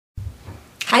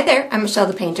Hi there, I'm Michelle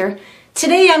the Painter.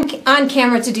 Today I'm on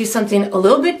camera to do something a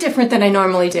little bit different than I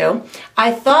normally do.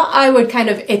 I thought I would kind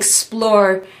of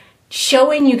explore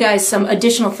showing you guys some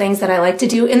additional things that I like to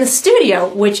do in the studio,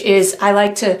 which is I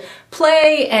like to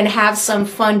play and have some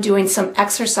fun doing some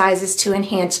exercises to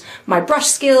enhance my brush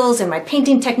skills and my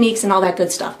painting techniques and all that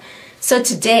good stuff. So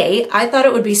today, I thought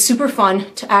it would be super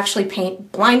fun to actually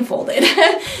paint blindfolded.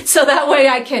 So that way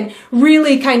I can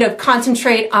really kind of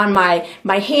concentrate on my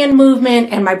hand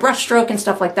movement and my brush stroke and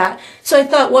stuff like that. So I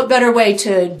thought what better way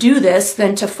to do this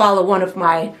than to follow one of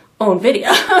my own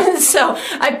videos. So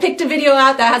I picked a video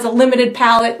out that has a limited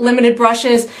palette, limited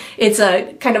brushes. It's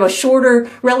a kind of a shorter,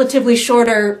 relatively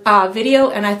shorter video,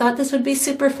 and I thought this would be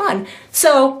super fun.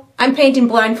 So I'm painting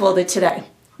blindfolded today.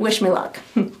 Wish me luck.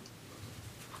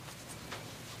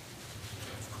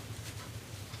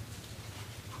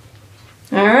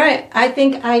 All right, I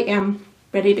think I am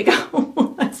ready to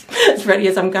go. As ready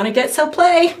as I'm gonna get, so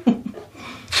play. All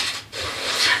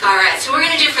right, so what we're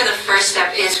gonna do for the first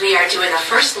step is we are doing the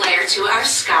first layer to our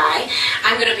sky.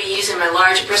 I'm gonna be using my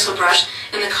large bristle brush,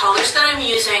 and the colors that I'm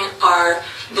using are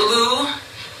blue,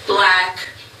 black,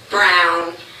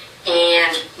 brown,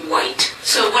 and white.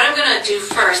 So what I'm going to do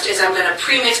first is I'm going to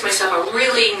pre-mix myself a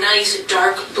really nice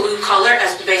dark blue color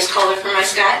as the base color for my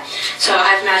sky. So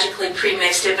I've magically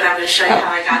pre-mixed it, but I'm going to show you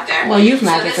how I got there. Well, you've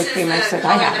magically pre-mixed it.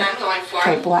 I have it. I'm going for.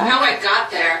 Okay, black. How I got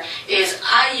there is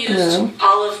I used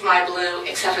all of my blue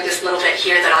except for this little bit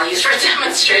here that I'll use for a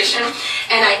demonstration,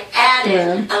 and I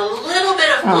added a little bit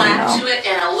of black to it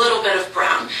and a little bit of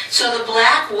brown. So the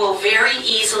black will very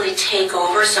easily take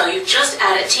over, so you just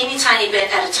add a teeny tiny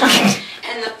bit at a time.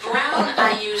 And the brown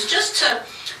I use just to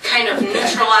kind of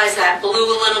neutralize that blue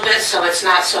a little bit, so it's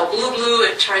not so blue.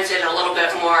 It turns it a little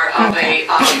bit more of a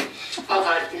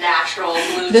natural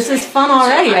blue. This is fun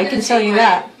already. I can tell you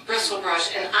that. Bristle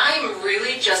brush, and I'm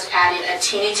really just adding a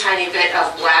teeny tiny bit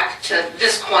of black to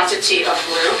this quantity of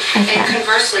blue. And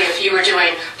conversely, if you were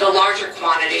doing the larger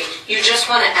quantity, you just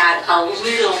want to add a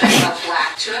little bit of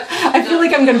black to it. I feel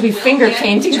like I'm going to be finger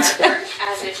painting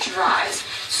as it dries.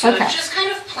 So just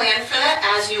kind of plan for that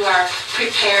as you are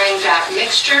preparing that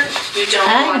mixture. You don't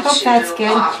want to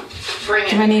bring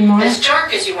it as dark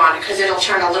as you want it, because it'll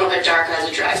turn a little bit darker as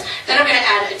it dries. Then I'm going to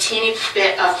add a teeny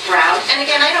bit of brown. And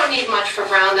again, I don't need much for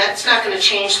brown. That's not going to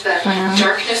change the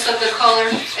darkness of the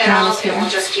color. And it will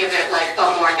just give it like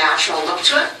a more natural look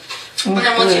to it. And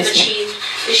then once you've achieved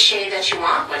the shade that you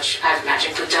want, which I've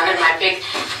magically done in my big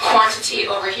quantity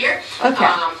over here, I'm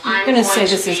going to say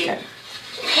this is good.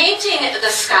 Painting the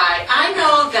sky, I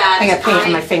know that I got paint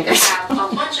on my fingers. have a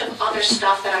bunch of other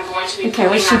stuff that I'm going to be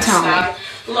putting on the sky,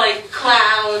 like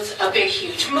clouds, a big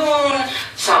huge moon,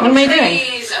 some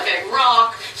trees, a big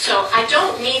rock. So I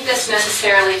don't need this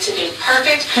necessarily to be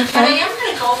perfect, but I am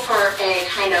going to go for a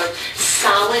kind of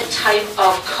solid type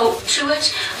of coat to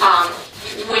it.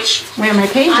 Where am I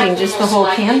painting? Just the whole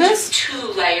canvas?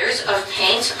 2 layers of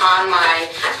paint on my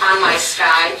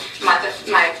sky.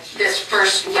 This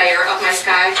first layer of my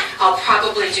sky, I'll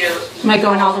probably do. Am I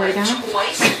going all the way down?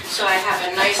 Twice, so I have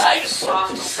a nice,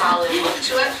 soft, solid look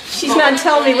to it. She's not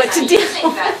telling me what to do. I'm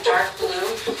using that dark blue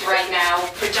right now,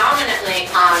 predominantly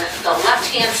on the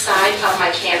left-hand side of my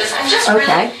canvas. I'm just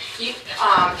really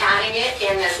adding it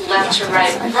in this left to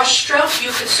right brush stroke.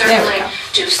 You could certainly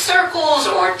do circles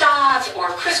or dots or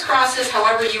crisscrosses,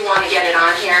 however you want to get it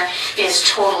on here is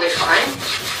totally fine.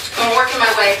 I'm working my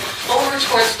way over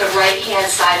towards the right-hand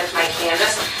side of my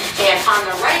canvas, and on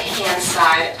the right-hand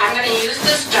side, I'm going to use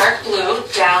this dark blue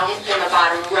down in the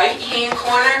bottom right-hand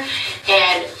corner,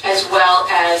 and as well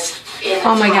as in the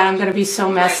I'm going to be so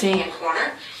messy. Right-hand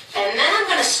corner. And then I'm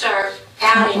going to start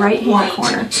adding white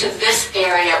to this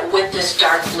area with this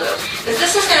dark blue. Because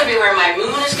this is going to be where my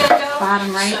moon is going to go.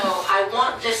 Bottom right. So I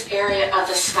want this area of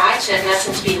the sky to, in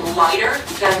essence, be lighter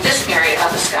than this area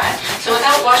of the sky. So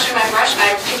without washing my brush,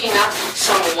 I'm picking up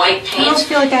some white paint. I don't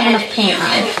feel like I have enough paint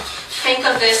on. Think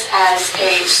of this as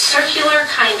a circular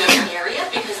kind of area,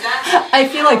 because that's I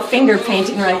feel like finger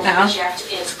painting right now. Project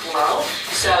its glow.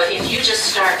 So if you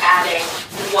just start adding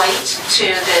white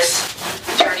to this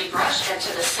dirty brush and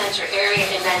to the center area,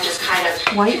 and then just kind of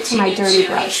white to my dirty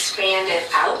brush, expand it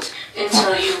out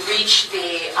until you reach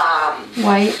the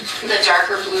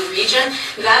darker blue region,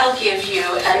 that'll give you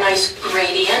a nice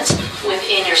gradient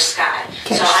within your sky.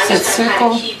 So I'm just going to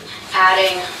kind of keep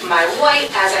adding my white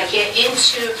as I get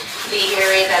into the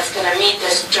area that's going to meet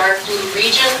this dark blue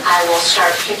region. I will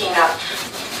start picking up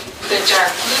the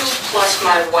dark blue plus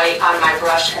my white on my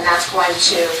brush, and that's going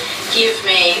to give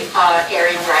me an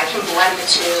area where I can blend the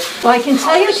two. Well, I can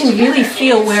tell you can really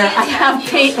feel where I have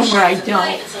paint and where I don't.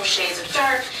 And some shades of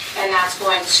dark, and that's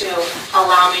going to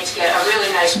allow me to get a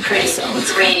really nice, pretty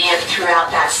gradient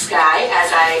throughout that sky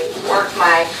as I work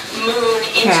my moon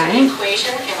into the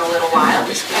equation in a little while.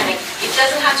 And it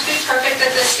doesn't have to be perfect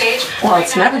at this stage. Well,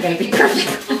 it's never going to be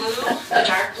perfect. The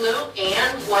dark blue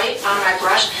and white on my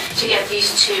brush to get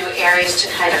these two areas to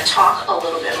kind of talk a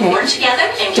little bit more together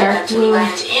and get them to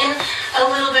blend in a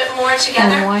little bit more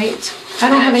together. And white. I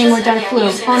don't have any more dark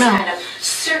blue. Oh no. Kind of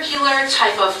circular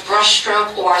type of brush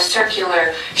stroke or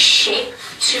circular shape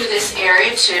to this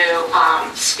area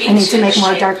to speak I need to make the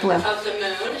more shape dark blue. of the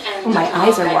moon and my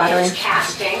eyes are watering. It's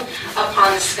casting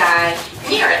upon the sky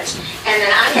near it. And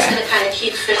then I'm just going to kind of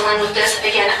keep fiddling with this.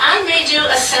 Again, I may do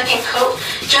a second coat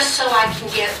just so I can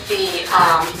get the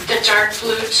dark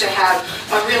blue to have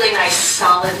a really nice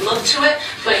solid look to it.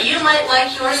 But you might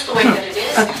like yours the way that it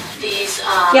is. These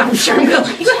yeah, I'm sure I'm going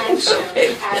to tend to,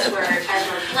 as we're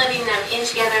blending them in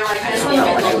together like this, they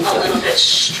get a little bit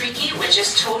streaky, which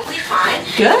is totally fine.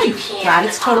 Good. God,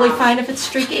 it's totally fine if it's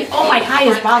streaky. Oh, my eye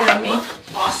is bothering me.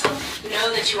 Awesome.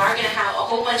 Know that you are going to have a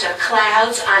whole bunch of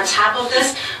clouds on top of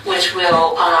this, which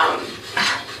will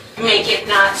make it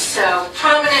not so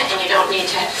prominent, and you don't need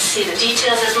to see the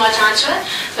details as much onto it.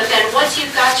 But then once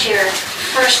you've got your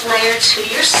first layer to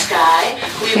your sky,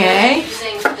 we will be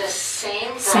using the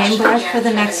same brush for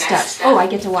the next step. Oh, I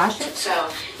get to wash it? So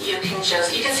you can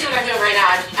see what I'm doing right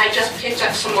now. I just picked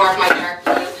up some more of my dark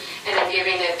blue, and I'm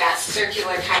giving it that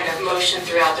circular kind of motion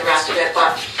throughout the rest of it.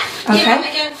 But you know,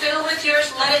 again, fiddle with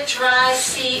yours, let it dry,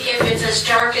 see if it's as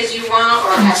dark as you want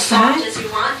or as soft as you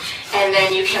want, and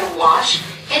then you can wash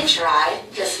and dry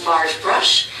this large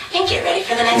brush and get ready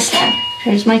for the next step.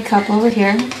 Here's my cup over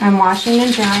here. I'm washing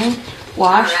and drying.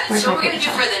 Wash. Alright, so what we're going to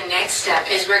do for the next step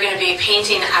is we're going to be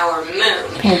painting our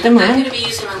moon. Paint the moon. I'm going to be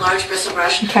using a large bristle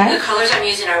brush. The colors I'm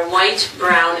using are white,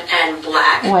 brown, and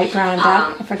black. White, brown, and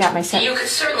black. I forgot my set. You could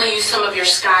certainly use some of your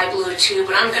sky blue too,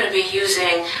 but I'm not going to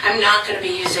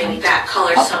be using that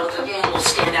color so the moon will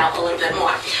stand out a little bit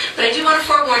more. But I do want to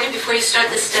forewarn you before you start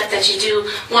this step that you do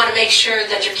want to make sure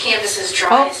that your canvas is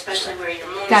dry, especially where your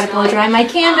moon is going. Gotta blow dry my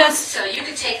canvas. So you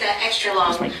could take that extra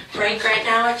long break right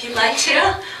now if you'd like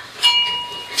to.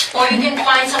 Or you can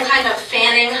find some kind of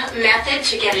fanning method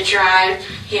to get it dry,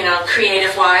 you know,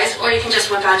 creative-wise. Or you can just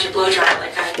whip out your blow dryer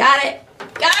like I did. Got it.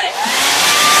 Got it.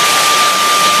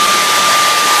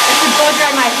 I should blow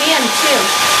dry my hand, too.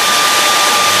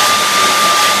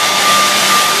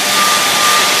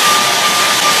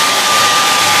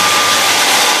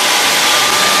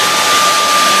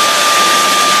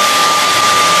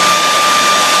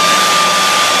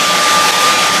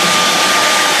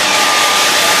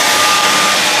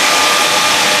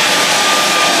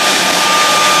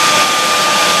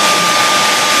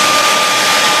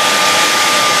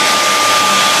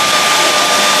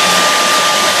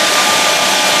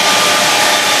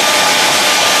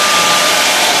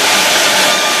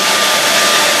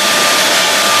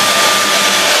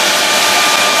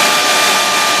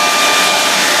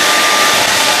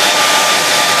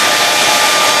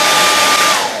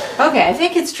 Okay, I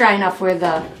think it's dry enough where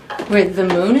the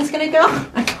moon is going to go.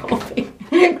 I'm hoping.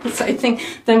 So I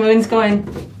think the moon's going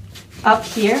up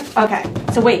here. Okay,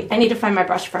 so wait, I need to find my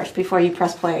brush first before you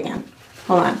press play again.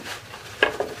 Hold on.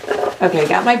 Okay,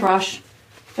 got my brush.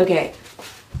 Okay.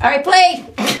 All right, play!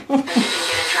 So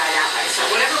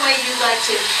whatever way you'd like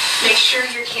to make sure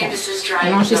your canvas is dry.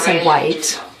 And I'll just say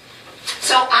white.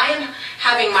 So I am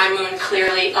having my moon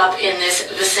clearly up in this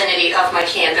vicinity of my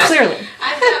canvas. Clearly.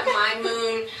 I've got my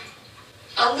moon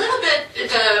a little bit, the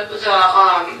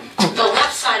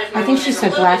left side of my moon is a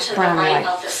little bit to the right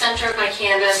of the center of my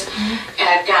canvas. And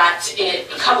I've got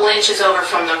it a couple inches over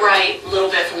from the right, a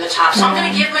little bit from the top. So I'm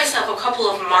going to give myself a couple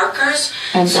of markers.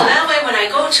 So that way when I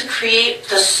go to create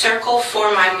the circle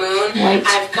for my moon,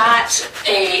 I've got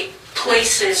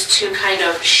places to kind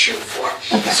of shoot for.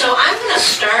 So I'm going to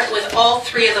start with all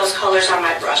three of those colors on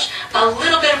my brush. A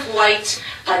little bit of white,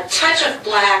 a touch of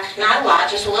black, not a lot,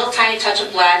 just a little tiny touch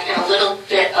of black, and a little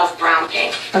bit of brown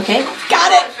paint. Okay,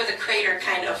 got it. For the crater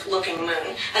kind of looking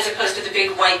moon, as opposed to the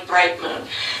big white bright moon.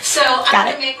 So I'm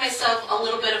going to make myself a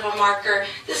little bit of a marker.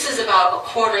 This is about a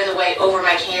quarter of the way over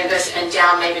my canvas and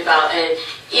down maybe about an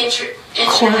inch and a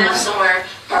half, somewhere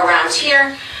around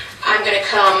here. I'm going to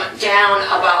come down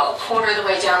about a quarter of the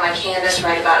way down my canvas,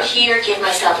 right about here, give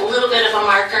myself a little bit of a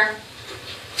marker.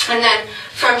 And then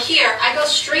from here, I go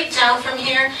straight down from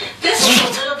here. This is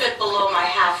a little bit below my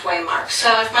halfway mark. So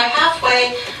if my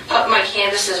halfway up my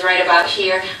canvas is right about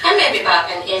here, I'm maybe about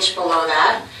an inch below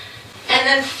that. And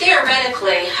then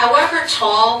theoretically, however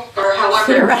tall or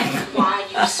however wide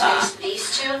you space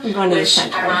these two, which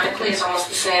ironically is almost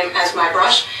the same as my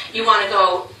brush, you want to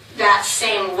go that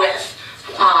same width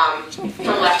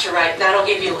from left to right. That'll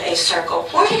give you a circle.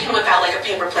 Or you can whip out like a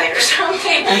paper plate or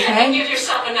something and give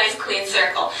yourself a nice clean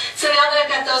circle. So now that I've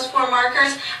got those 4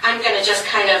 markers, I'm going to just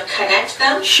kind of connect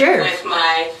them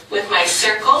with my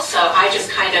circle. So I just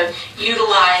kind of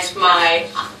utilize my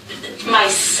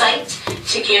sight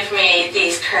to give me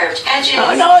these curved edges.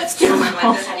 Oh no, it's too much.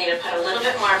 Like this, I need to put a little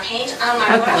bit more paint on my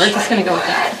brush. Okay, we're just going to go with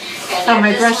that. Oh,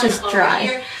 my brush is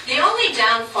dry. The only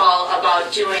downfall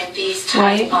about doing these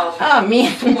type of 4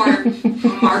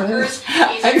 markers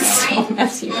is your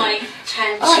brain might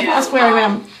tend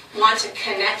to want to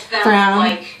connect them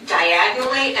like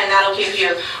diagonally, and that'll give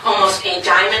you almost a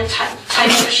diamond type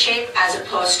of shape as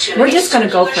opposed to we're just going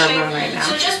to go for a moon right now.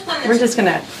 So just when we're just going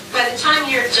to by the time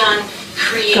you're done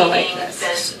creating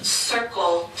this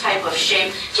circle type of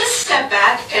shape, just step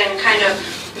back and kind of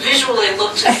visually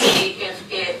look to see if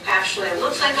it actually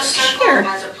looks like a circle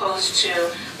as opposed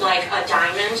to like a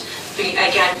diamond.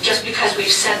 Again, just because we've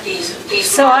set these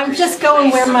so I'm just going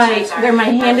where my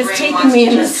hand is taking me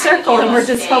in this circle, and we're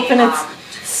just hoping it's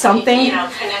something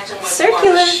connect them with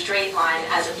circular, more of a straight line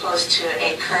as opposed to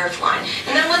a curved line.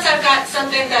 And then once I've got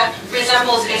something that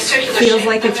resembles a circular shape, feels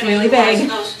like it's really big.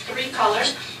 Those 3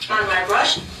 colors on my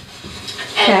brush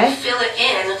and fill it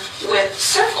in with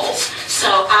circles. So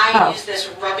I use this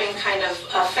rubbing kind of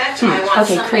effect. I want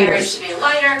some areas to be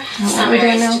lighter, some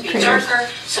areas to be darker.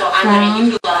 So I'm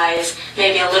going to utilize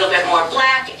maybe a little bit more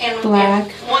black in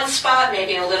one spot,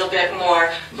 maybe a little bit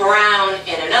more brown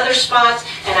in another spot,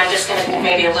 and I'm just going to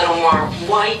maybe a little more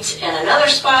white in another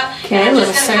spot. Okay, and I'm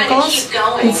little just going to kind of keep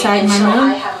going until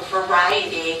I have a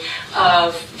variety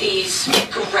of these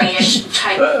grayish,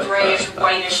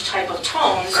 whitish type of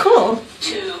tones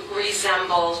to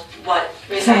resemble what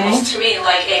resembles to me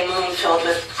like a moon filled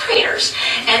with craters.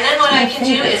 And then what I can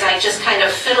do is I just kind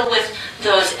of fiddle with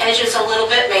those edges a little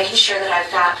bit, making sure that I've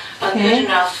got a good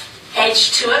enough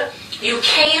edge to it. You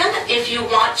can, if you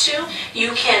want to,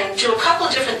 you can do a couple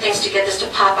of different things to get this to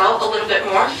pop out a little bit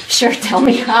more. Sure, tell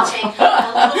me how.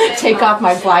 Take off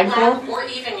my blindfold. Or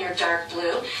even your dark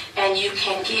blue, and you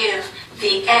can give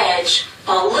the edge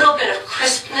a little bit of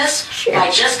crispness by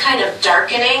just kind of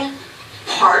darkening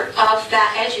part of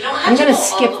that edge. You don't have to go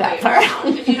skip all the that way part.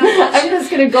 around. If you don't want I'm just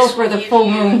going to go for the full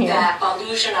moon here. That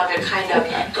illusion of it kind of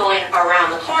going around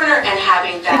the corner and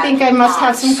having that I think I must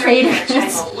have some craters.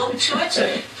 Type of look to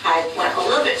it. I went a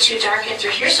little bit too dark in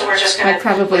through here, so we're just going to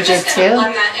blend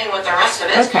that in with the rest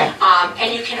of it. Okay. And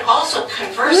you can also,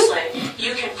 conversely,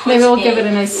 you can put maybe we'll give it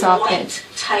a nice soft edge.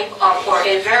 Type of, or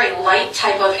a very light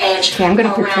type of edge. Okay, I'm going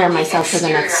to prepare myself for the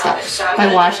next step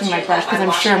by washing my brush, because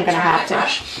I'm sure I'm going to have to.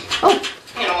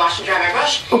 I'm going to wash and dry my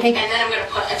brush. Okay. And then I'm going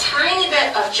to put a tiny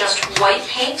bit of just white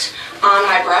paint on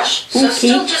my brush. So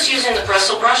still just using the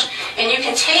bristle brush. And you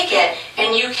can take it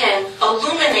and you can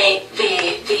illuminate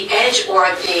the edge or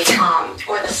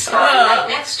the sky right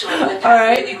next to it with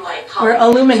that really light color. We're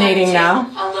illuminating now.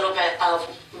 A little bit of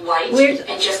white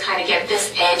and just kind of get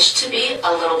this edge to be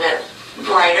a little bit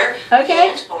brighter.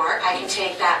 Okay. Or I can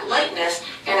take that lightness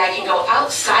and I can go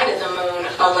outside of the moon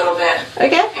a little bit.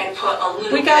 Okay. And put a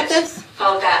little bit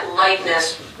of that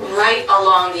lightness right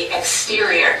along the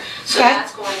exterior. So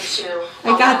that's going to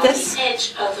allow the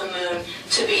edge of the moon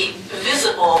to be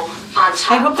visible on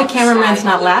top. I hope the cameraman's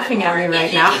not laughing at me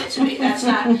right now. That's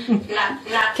not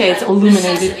okay, it's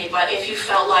illuminated. But if you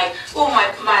felt like, oh,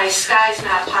 my sky's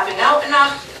not popping out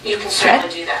enough, you can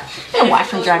certainly do that. I'm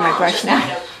wash and dry my brush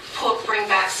now. Bring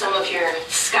back some of your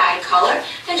sky color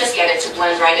and just get it to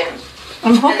blend right in.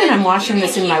 I'm hoping I'm washing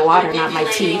this in my water, not my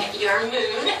teeth. Your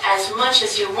moon as much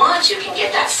as you want. You can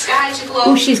get that sky to glow.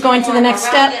 Oh, she's going to the next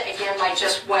step. Again, by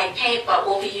just white paint, but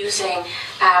we'll be using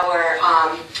our,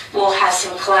 we'll have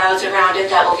some clouds around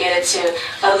it that will get it to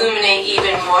illuminate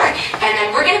even more. And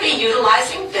then we're going to be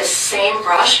utilizing this same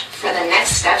brush for the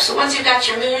next step. So once you've got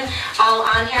your moon all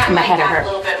on here, I might add a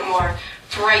little bit more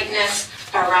brightness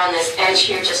around this edge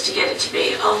here just to get it to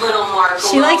be a little more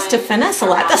glowing. She likes to finesse a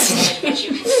lot, doesn't she? But you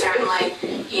can certainly,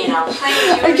 play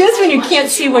with I guess when you can't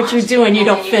see what you're doing, you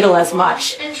don't fiddle as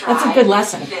much. That's a good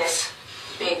lesson. This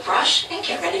big brush and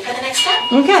get ready for the next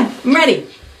step. Okay, I'm ready.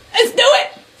 Let's do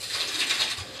it.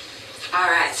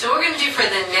 Alright, so what we're going to do for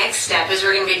the next step is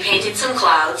we're going to be painting some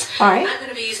clouds. Alright. I'm going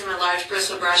to be using my large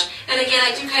bristle brush. And again,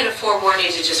 I do kind of forewarn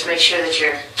you to just make sure that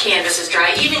your canvas is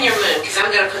dry, even your moon, because I'm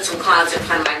going to put some clouds in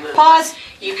front of my moon. Pause.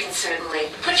 You can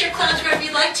certainly put your clouds wherever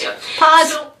you'd like to.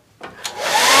 Pause. So,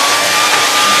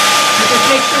 just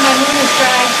make sure my moon is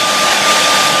dry.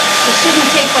 It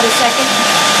shouldn't take but a second.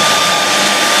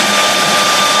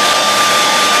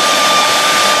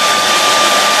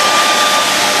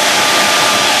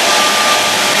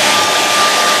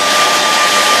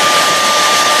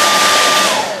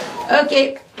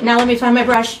 Okay, now let me find my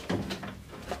brush.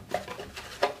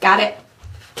 Got it.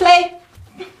 Play.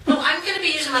 So I'm going to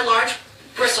be using my large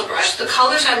bristle brush. The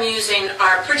colors I'm using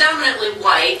are predominantly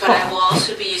white, but I will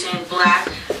also be using black,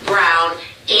 brown,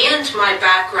 and my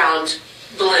background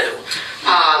blue.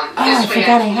 I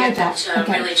forgot I had that. To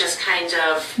really just kind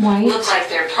of look like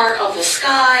they're part of the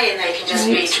sky, and they can just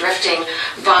be drifting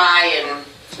by, and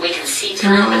we can see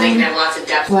through them, and they can have lots of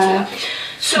depth to them.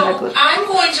 So I'm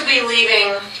going to be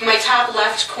leaving my top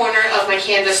left corner of my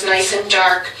canvas nice and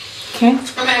dark. Okay. I'm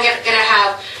going to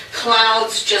have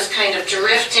clouds just kind of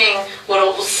drifting what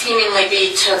will seemingly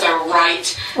be to the right.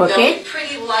 Okay. They'll be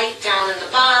pretty light down in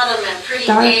the bottom and pretty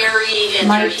airy in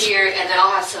through here, and then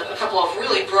I'll have a couple of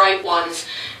really bright ones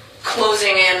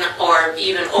closing in or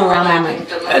even overlapping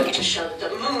the moon to show that the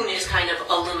moon is kind of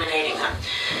illuminating them.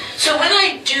 So when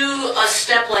I do a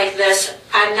step like this,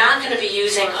 I'm not going to be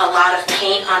using a lot of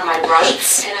paint on my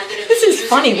brush, and I'm going to be using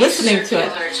funny listening to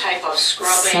it. Type of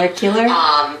scrubbing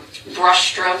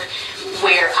brush stroke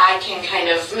where I can kind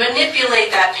of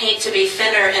manipulate that paint to be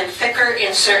thinner and thicker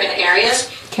in certain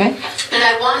areas. Okay. And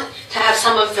I want to have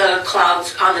some of the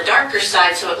clouds on the darker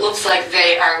side so it looks like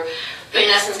they are in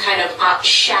essence kind of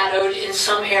shadowed in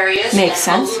some areas and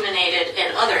illuminated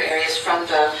in other areas from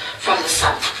the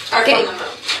sun or from the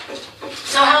moon.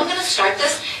 So how I'm going to start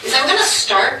this is I'm going to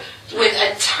start with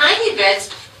a tiny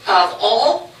bit of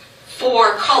all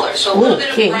 4 colors. So a little bit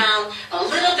of brown, a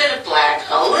little bit of black,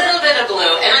 a little bit of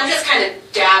blue, and I'm just kind of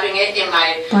dabbing it in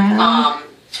my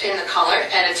in the color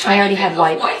at a tiny bit of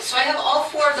white. So I have all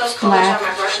 4 of those colors on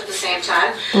my brush at the same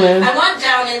time. Blue. I want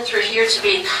down in through here to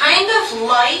be kind of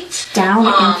light,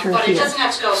 but it doesn't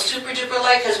have to go super duper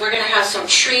light because we're going to have some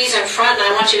trees in front,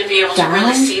 and I want you to be able to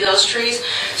really see those trees.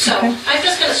 So I'm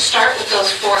just going to start with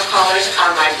those 4 colors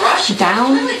on my brush.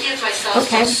 Down. Really give myself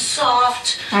some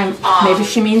soft, maybe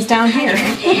she means down here.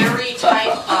 Airy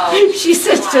type of. She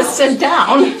says just sit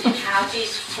down. Have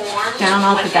these forms down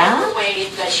off the bat. Whatever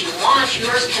way that you want.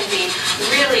 Yours can be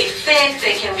really thick.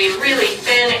 They can be really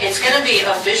thin. It's going to be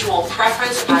a visual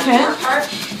preference on your part.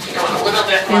 You know, a little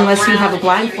bit more unless you have a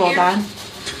blindfold on.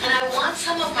 And I want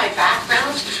some of my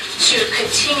background to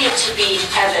continue to be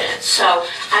evident. So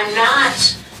I'm not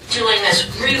doing this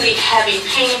really heavy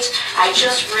paint. I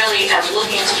just really am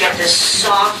looking to get this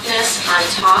softness on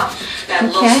top that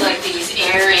looks like these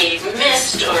airy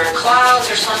mist or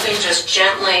clouds or something just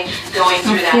gently going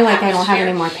through that I feel like I don't have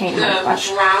any more paint in my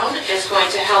brush. The brown is going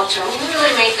to help to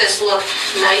really make this look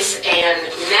nice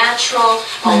and natural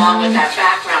along with that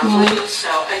background blue. So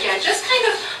again, just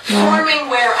kind of forming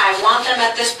where I want them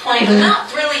at this point. I'm not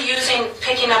really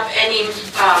picking up any,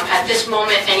 at this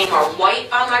moment, any more white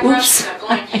on my brush. I'm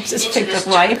going into this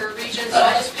darker region, so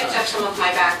I just picked up some of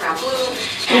my background blue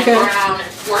and brown,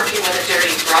 working with a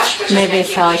dirty brush, which maybe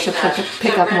I should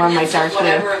pick up more of my dark blue.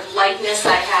 Whatever lightness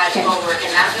I had over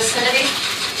in that vicinity.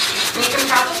 You can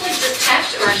probably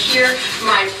detect or hear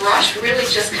my brush really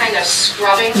just kind of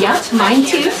scrubbing. Yep, mine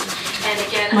too. And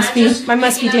again, I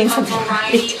must be doing something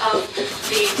right. Of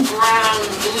the brown,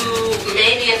 blue,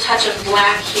 maybe a touch of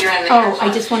black here and there. Oh, I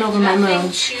just went over my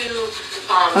moon. Too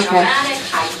dramatic.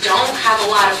 I don't have a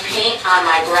lot of paint on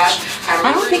my brush. I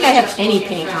don't think I have any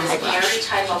paint on my brush. Airy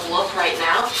type of look right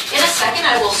now. In a second,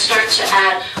 I will start to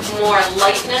add more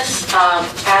lightness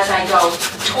as I go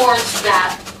towards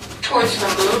the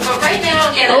moon. But right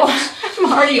now, again, I'm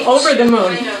already over the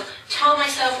moon. Kind of tell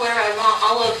myself where I want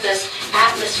all of this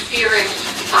atmospheric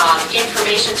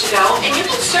information to go. And you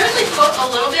can certainly put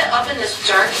a little bit up in this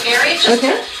dark area just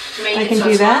to make it so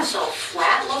it's not so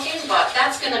flat looking, but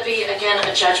that's going to be, again,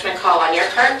 a judgment call on your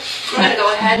part. I'm going to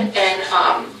go ahead and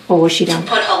what was she doing?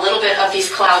 Put a little bit of these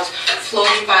clouds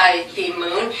floating by the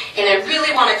moon, and I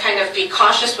really want to kind of be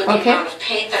cautious with the amount of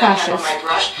paint that I have on my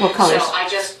brush. What colors? So I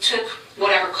just took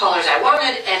whatever colors I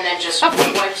wanted and then just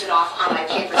wiped it off on my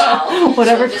paper towel.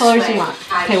 Whatever colors you want.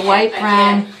 Okay, white,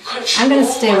 brown. I'm going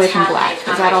to stay away from black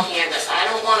because that'll. I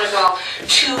don't want to go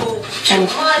too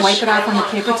much. Wipe it off on the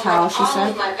paper towel, she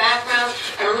said. My background.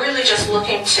 I'm really just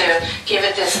looking to give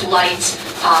it this light.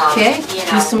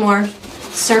 Do some more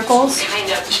circles. Kind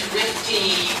of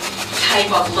drifty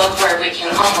type of look where we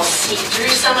can almost see through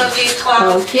some of these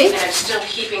clouds. And I'm still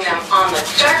keeping them on the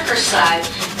darker side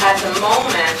at the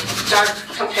moment, dark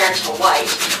compared to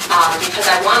white, because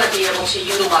I want to be able to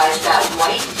utilize that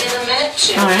white in a minute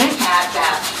to add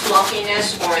that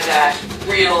fluffiness or that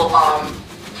real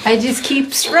I just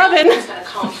keep scrubbing. It's going to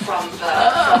come from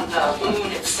the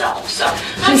moon itself. So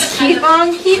I'm just keep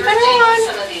on keeping on.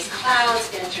 Some of these clouds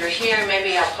in through here.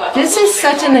 Maybe I'll put this is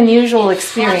such an unusual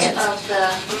experience. Of the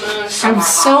moon, I'm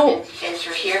so in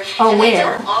through here. aware and they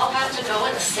don't all have to go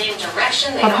in the same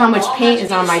direction. They of how much all paint have is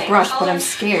to on be the my same brush, color. but I'm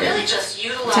scared Really just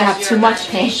utilize to have your too much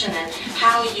paint. And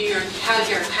how you're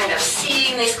kind of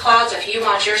seeing these clouds. If you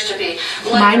want yours to be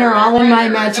lighter, mine are all in my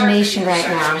brighter, imagination right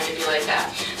now. Like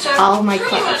that. So all of my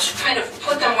pretty clouds. much kind of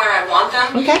put them where I want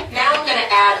them. Okay. Now I'm going to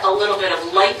add a little bit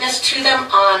of lightness to them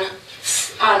on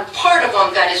part of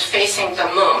them that is facing the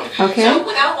moon. Okay. So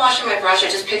without washing my brush, I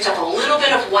just picked up a little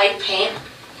bit of white paint.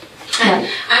 And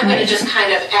I'm going to just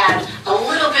kind of add a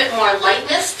little bit more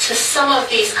lightness to some of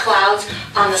these clouds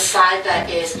on the side that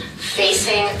is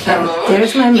facing the moon.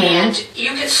 There's my moon. And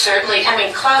you could certainly, I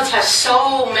mean, clouds have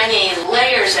so many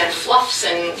layers and fluffs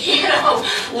and,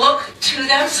 look to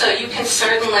them, so you can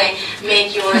certainly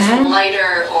make yours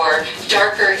lighter or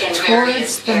darker in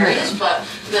various areas. But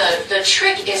the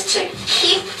trick is to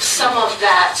keep some of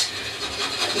that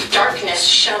darkness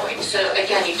showing. So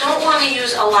again, you don't want to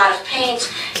use a lot of paint.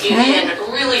 You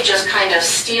can really just kind of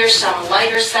steer some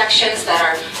lighter sections that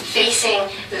are facing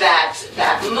that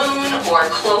moon or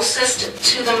closest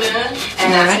to the moon.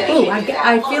 And that's going to give you that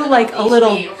I feel like a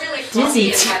little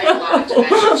dizzy too.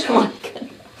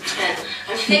 And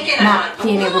I'm thinking not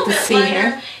being able to see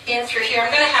here. In through here,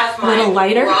 I'm going to have my little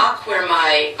lighter rock where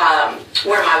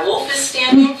my wolf is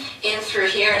standing in through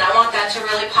here, and I want that to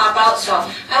really pop out. So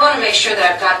I want to make sure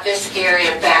that I've got this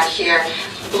area back here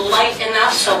light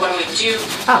enough so when we do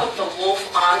put the wolf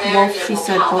on there, it will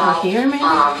pop out here, maybe?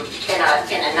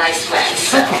 In a nice way.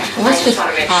 So okay, well, let's just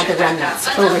add the remnants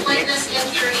over here. Lightness in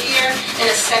through here. In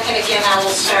a second, again, I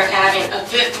will start adding a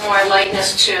bit more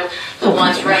lightness to the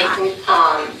ones right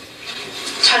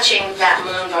touching that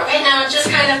moon, but right now I'm just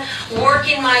kind of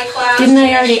working my clouds. Didn't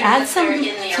I already add some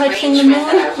touching the moon?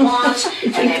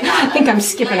 I think I'm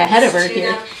skipping ahead of her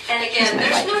here. And again,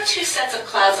 there's no two sets of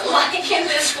clouds alike in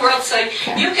this world, so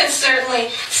you can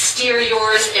certainly steer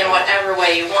yours in whatever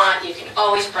way you want. You can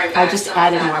always bring back I just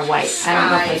added more white. I don't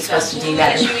know if I'm supposed to do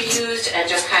that. You used and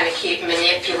just kind of keep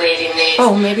manipulating these.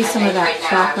 Oh, maybe some of that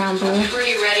background blue. I'm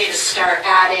pretty ready to start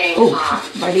adding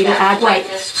ready to add white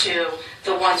to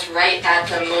the ones right at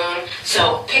the moon.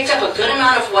 So picked up a good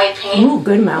amount of white paint. Ooh,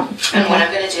 good amount. And what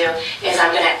I'm going to do is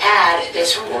I'm going to add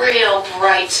this real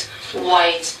bright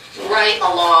white right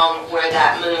along where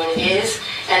that moon is.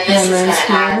 And this is going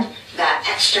to add that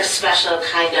extra special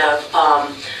kind of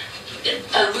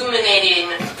illuminating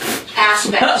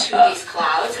aspect to these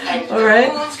clouds. And the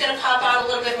moon's going to pop out a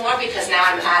little bit more because now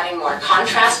I'm adding more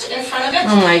contrast in front of it.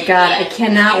 Oh my God, I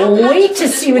cannot wait to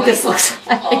see what this looks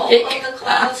like. All of the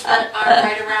clouds that are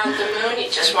right around the moon,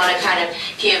 you just want to kind of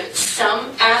give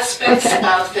some aspects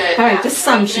of the all right, just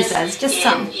some, she says, just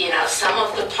some. Some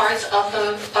of the parts of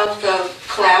the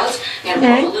clouds. I'm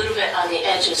going to put a little bit on the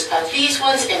edges of these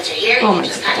ones into here. You can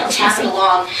just kind of tap it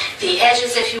along the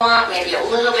edges if you want, maybe a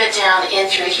little bit down in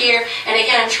through here. And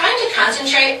again, I'm trying to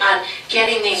concentrate on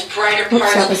getting these brighter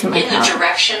parts in the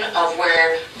direction of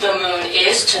where the moon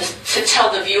is to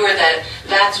tell the viewer that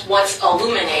that's what's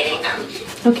illuminating them.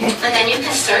 Okay. And then you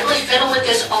can certainly fiddle with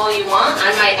this all you want.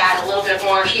 I might add a little bit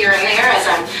more here and there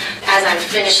as I'm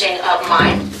finishing up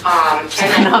mine. And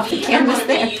then off the canvas I'm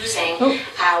going to be using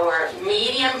our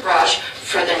medium brush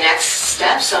for the next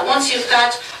step. So once you've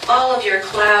got all of your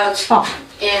clouds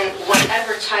in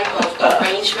whatever type of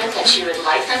arrangement that you would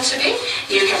like them to be,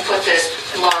 you can put this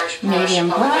large brush medium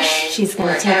brush. She's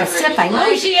going to take a sip. I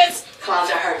know she is.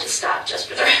 Clouds are hard to stop just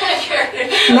for the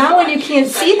record. Now when you can't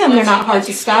see them, they're not hard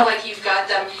to stop. Feel like you've got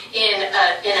them in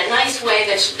a nice way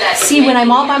that see, when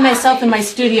I'm all by myself in my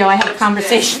studio, I have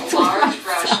conversations with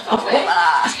myself.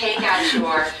 Take out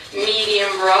your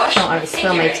medium brush. I don't want to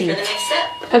spill my tea.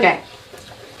 Okay.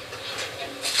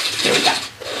 Here we go.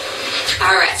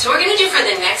 Alright, so what we're going to do for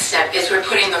the next step is we're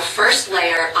putting the first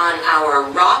layer on our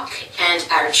rock and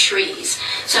our trees.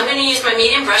 So I'm going to use my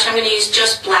medium brush. I'm going to use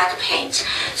just black paint.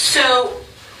 So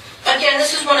again,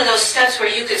 this is one of those steps where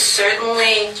you could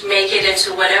certainly make it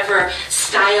into whatever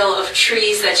style of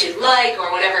trees that you'd like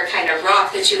or whatever kind of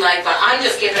rock that you like, but I'm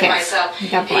just giving myself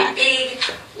a big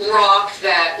rock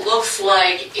that looks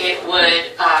like it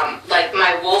would, like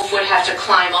my wolf would have to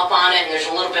climb up on it, and there's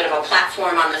a little bit of a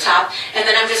platform on the top, and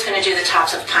then I'm just going to do the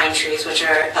tops of pine trees, which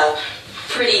are a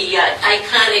pretty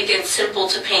iconic and simple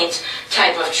to paint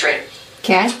type of tree.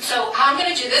 Okay. So how I'm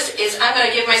going to do this is I'm going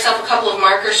to give myself a couple of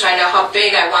markers so I know how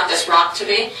big I want this rock to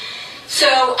be.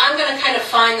 So I'm going to kind of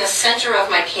find the center of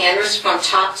my canvas from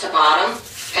top to bottom.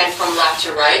 and from left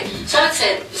to right. So I would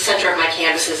say the center of my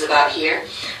canvas is about here.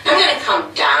 I'm going to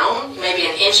come down maybe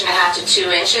 1.5 to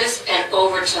 2 inches and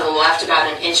over to the left about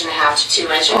 1.5 to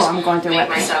 2 inches. Oh, I'm going through Make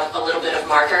myself a little bit of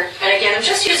marker. And again, I'm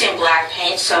just using black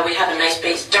paint, so we have a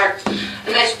nice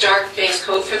dark base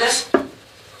coat for this.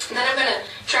 And then I'm going to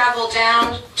travel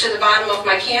down to the bottom of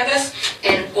my canvas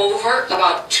and over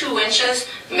about 2 inches,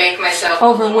 make myself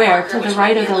over where? Marker, to the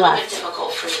right or the left? It's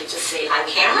difficult for you to see on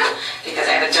camera because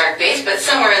I have a dark base, but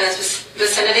somewhere in this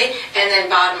vicinity, and then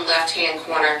bottom left-hand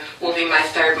corner will be my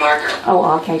third marker.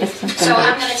 Oh, okay. So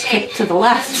I'm going to take to the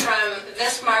left. from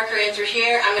this marker in through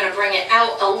here. I'm going to bring it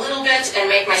out a little bit and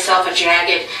make myself a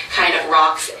jagged kind of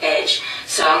rock's edge.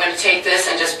 So I'm going to take this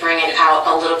and just bring it out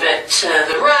a little bit to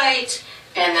the right.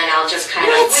 And then I'll just kind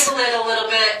of wiggle it a little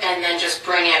bit and then just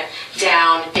bring it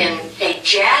down in a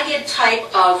jagged type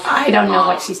of I don't know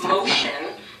what she's talking motion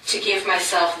about. To give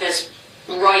myself this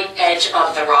right edge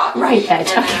of the rock. Right edge.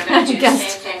 And then I'm going to do the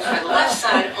same thing for the left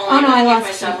side, only give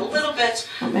myself a little bit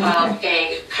of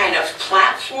a kind of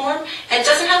platform. And it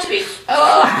doesn't have to be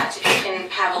flat. It can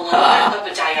have a little bit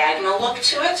of a diagonal look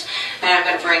to it. And I'm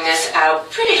going to bring this out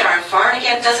pretty darn far. And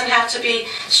again, it doesn't have to be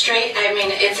straight. I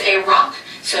mean, it's a rock.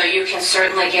 So you can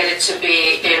certainly get it to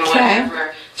be in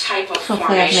whatever type of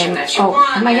formation that you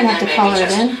want. Am I going to have to color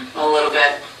it in? A little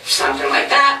bit, something like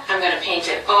that. I'm going to paint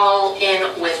it all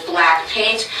in with black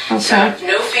paint. Okay. So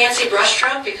no fancy brush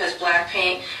stroke because black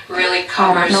paint really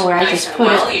covers nice and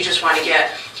well. You just want to get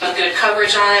a good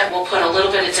coverage on it. We'll put a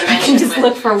little bit of dimension. I can just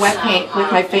look for wet paint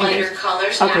with my fingers.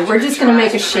 Colors okay, we're just going to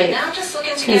make a shape. Now I'm just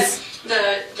looking to get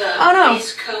the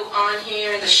base coat on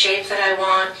here, the shape that I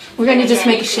want. We're going to just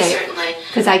make a shape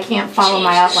because I can't follow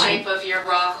my outline. Change the shape of your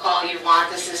rock all you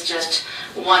want. This is just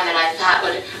one that I thought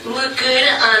would look good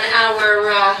on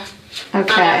our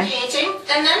painting.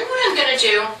 And then what I'm going to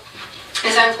do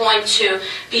is I'm going to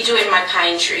be doing my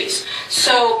pine trees.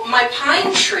 So my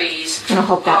pine trees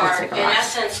are in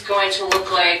essence going to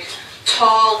look like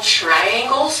tall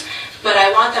triangles. But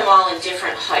I want them all in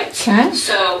different heights. Okay.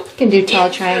 So you can do tall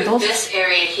triangles. This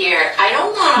area here, I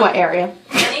don't want what area?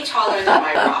 Any taller than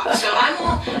my rock. So I'm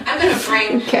going to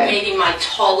bring maybe my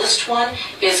tallest one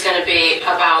is going to be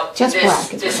about this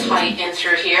height in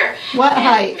through here. What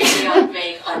height? Maybe I'll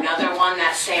make another one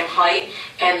that same height,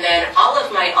 and then all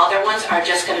of my other ones are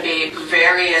just going to be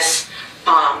various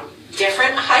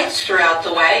different heights throughout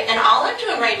the way. And all I'm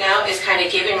doing right now is kind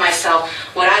of giving myself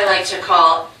what I like to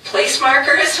call place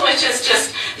markers, which is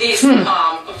just these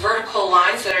vertical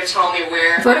lines that are telling me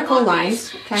where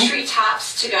tree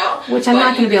tops to go. Which I'm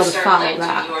not going to be able to follow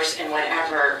that. Yours in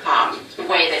whatever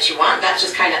way that you want. That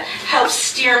just kind of helps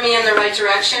steer me in the right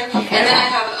direction. And then I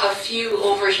have a few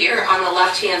over here on the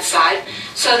left-hand side.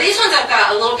 So these ones I've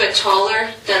got a little bit taller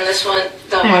than this one,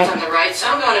 the ones on the right. So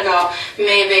I'm going to go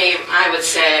maybe, I would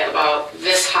say, about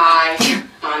this high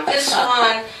on this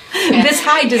one. This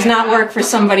high does not work for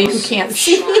somebody who can't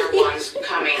see. Ones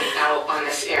coming out on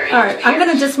this area. All right, I'm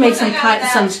going to just make some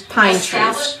pine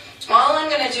trees. All I'm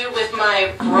going to do with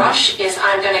my brush is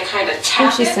I'm going to kind of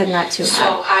tap she said not too high.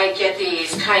 So I get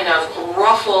these kind of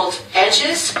ruffled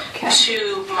edges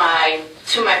to my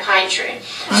pine tree.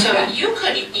 So you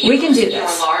could use your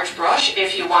large brush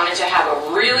if you wanted to have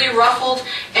a really ruffled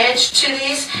edge to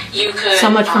these. You could so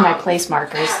much for my place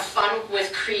markers. Have fun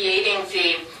with creating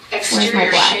the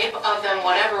exterior shape of them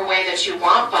whatever way that you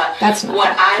want, but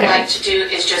what I like to do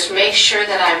is just make sure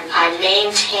that I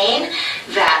maintain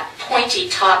that pointy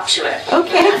top to it.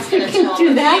 Okay, you can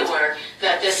do that. Viewer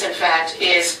that this in fact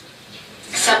is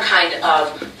some kind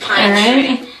of pine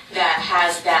tree that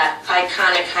has that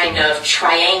iconic kind of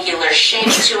triangular shape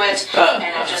to it,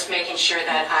 and I'm just making sure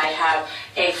that I have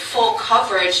a full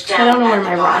coverage down I don't know where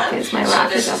my rock is. My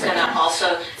rock is over there.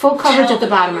 Also full coverage at the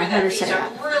bottom. I heard her say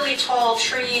that. These are really tall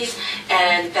trees,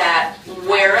 and that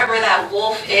wherever that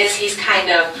wolf is, he's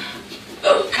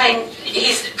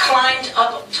he's climbed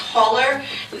up taller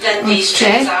than these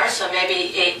trees are, so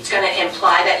maybe it's going to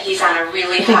imply that he's on a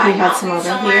really high mountain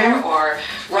somewhere or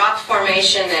rock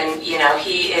formation, and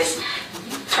he is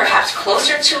perhaps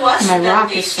closer to us than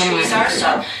these trees are.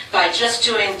 So by just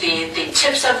doing the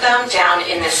tips of them down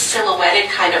in this silhouetted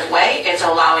kind of way, it's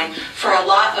allowing for a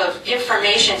lot of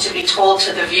information to be told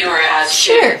to the viewer as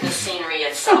to the scenery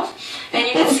itself. And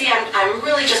you can see I'm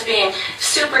really just being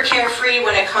super carefree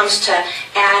when it comes to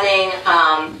adding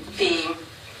the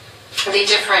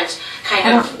different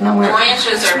kind of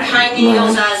branches or pine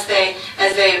needles as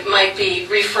they might be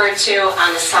referred to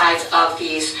on the sides of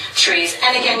these trees.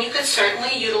 And again, you could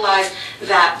certainly utilize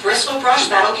that bristle brush.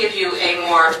 That'll give you a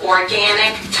more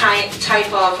organic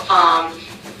type of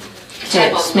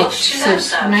type of look to them.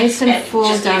 So nice and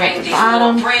full down at the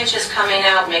bottom. Branches coming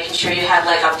out, making sure you have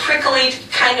like a prickly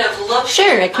kind of look.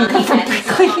 Sure, it can come from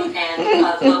prickly. And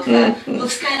a look that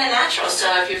looks kind of natural. So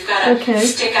if you've got to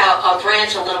stick out a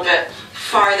branch a little bit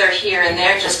farther here and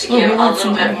there just to give a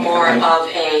little bit more of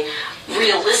a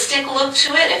realistic look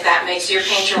to it, if that makes your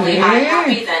painterly eye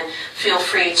happy, then feel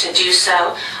free to do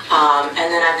so. And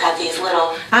then I've got these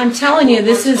little... I'm telling you,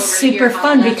 this is super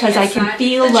fun because I can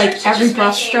feel like every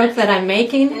brush stroke that I'm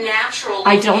making,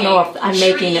 I don't know if I'm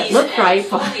making it look right,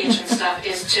 but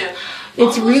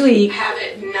it's really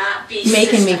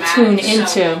making me tune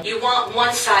into you want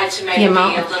one side to maybe be a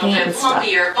little bit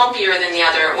bumpier than the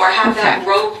other, or have that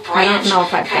rogue branch. I don't know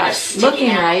if I've got it looking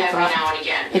right, but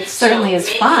it certainly is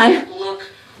fun. Look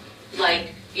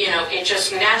like, you know, it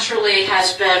just naturally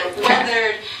has been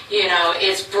weathered, you know,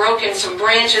 it's broken some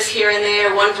branches here and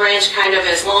there, one branch kind of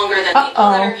is longer than the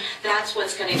other. That's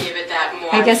what's going to give it that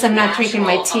more I guess I'm not drinking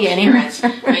my tea anymore.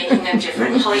 Making them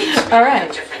different heights,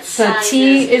 Alright, so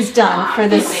tea is done for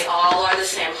this they all are the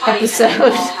same height, episode.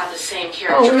 And they all have the same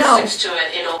characteristics to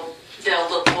it. They'll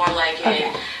look more like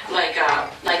a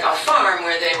farm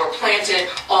where they were planted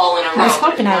all in a row. I was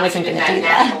hoping I wasn't going to do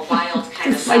that.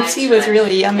 Because my tea was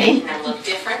really yummy. Making them look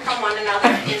different from one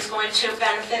another is going to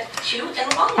benefit you in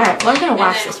the long run. Alright, well, I'm going to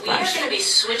wash this brush. We are going to be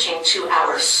switching to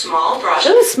our small brush.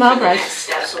 Ooh, small brush. Next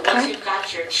step. So once you've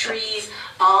got your trees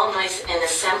all nice and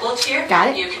assembled here,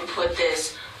 you can put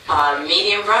this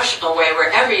medium brush away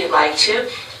wherever you like to.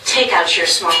 Take out your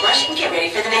small brush and get ready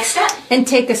for the next step. And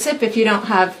take a sip if you don't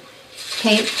have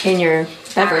paint in your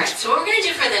beverage. Alright, so what we're going to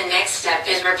do for the next step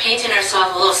is we're painting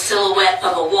ourselves a little silhouette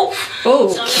of a wolf. Oh.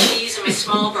 So I'm going to be using my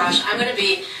small brush. I'm going to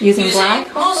be using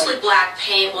black? Mostly black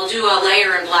paint. We'll do a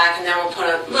layer in black and then we'll put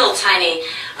a little tiny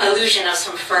illusion of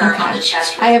some fur on the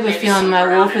chest. I have a feeling my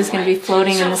wolf is going to be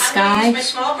floating in the sky. I'm going to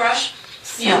use my small brush.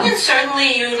 So. You can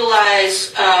certainly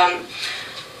utilize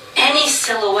any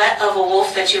silhouette of a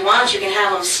wolf that you want. You can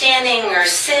have them standing or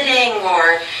sitting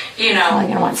or, you know,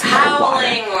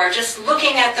 howling or just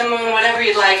looking at the moon, whatever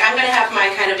you'd like. I'm going to have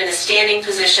mine kind of in a standing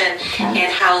position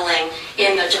and howling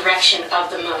in the direction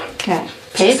of the moon. Okay.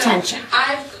 Pay attention.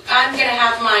 I'm going to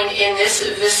have mine in this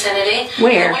vicinity.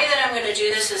 Where? The way that I'm going to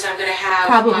do this is I'm going to have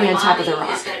probably on top of the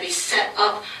rock. It's going to be set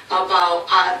up about,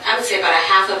 I would say about a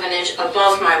 ½ of an inch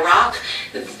above my rock.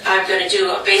 I'm going to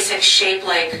do a basic shape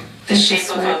like the shape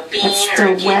of a bean or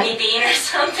a kidney bean or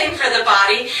something for the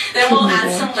body. Then we'll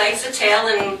add some legs, a tail,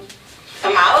 and a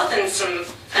mouth, and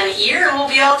an ear, and we'll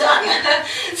be all done.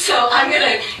 So I'm going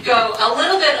to go a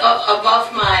little bit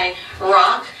above my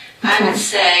rock. I would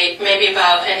say maybe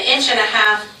about 1.5 inches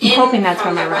in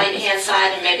from the right-hand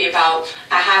side, and maybe about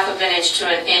a ½ of an inch to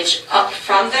an inch up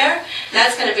from there.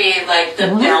 That's going to be like the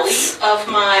belly of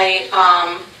my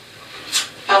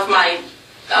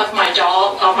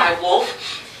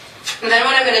wolf. And then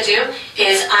what I'm going to do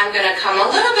is I'm going to come a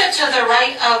little bit to the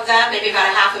right of that, maybe about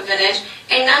a ½ of an inch,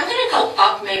 and I'm going to go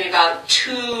up maybe about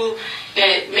 2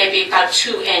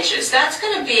 inches. That's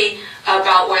going to be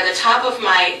about where the top of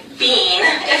my bean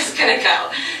is going to go.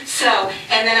 So,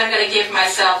 and then I'm going to give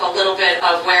myself a little bit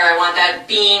of where I want that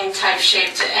bean type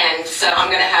shape to end. So I'm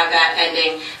going to have that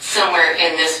ending somewhere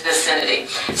in this vicinity.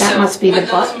 That must be the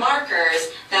butt. With those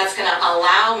markers, that's going to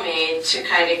allow me to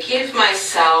kind of give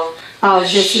myself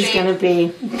this is going to be...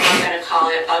 I'm going to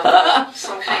call it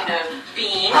some kind of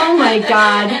bean. Oh my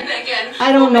God. And again,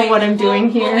 I don't know what I'm doing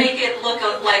here. We'll make it look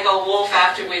like a wolf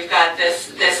after we've got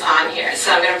this on here.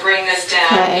 So I'm going to bring this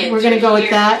down. Okay, we're going to go with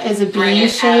that as a bean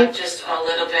shape. Just a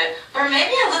little bit. Or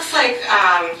maybe it looks like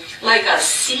a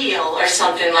seal or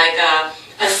something, like a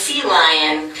sea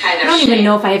lion kind of shape. I don't even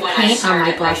know if I have paint on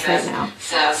my brush right now.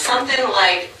 So something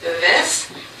like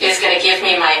this is going to give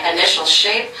me my initial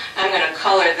shape. I'm going to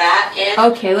color that in.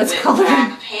 Okay, let's color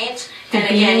black paint. And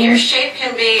again, your shape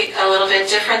can be a little bit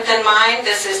different than mine.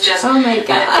 This is just... Oh my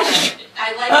gosh.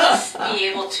 I like to be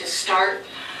able to start...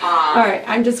 Alright,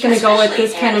 I'm just going to go with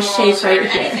this kind of shape right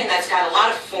here. Anything that's got a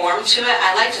lot of form to it,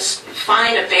 I like to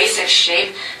find a basic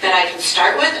shape that I can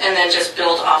start with and then just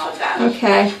build off of that.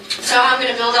 Okay. So I'm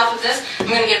going to build off of this. I'm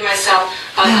going to give myself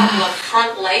a couple of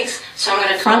front legs. So I'm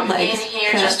going to come in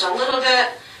here just a little bit,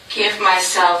 give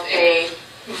myself a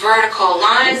vertical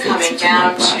line coming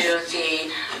down to the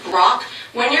rock.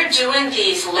 When you're doing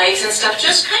these legs and stuff,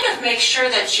 just kind of make sure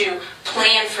that you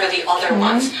plan for the other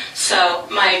ones. So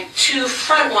my 2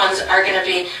 front ones are going to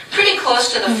be pretty close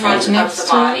to the front of the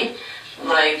body,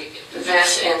 like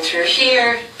this and through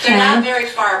here. They're not very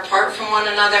far apart from one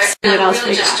another. I'm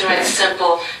really just doing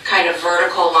simple kind of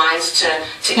vertical lines to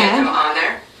get them on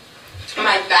there.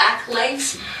 My back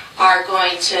legs are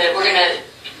we're going to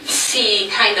see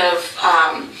kind of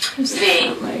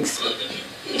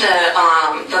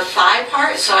the thigh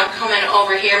part. So I'm coming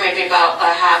over here maybe about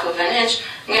a half of an inch.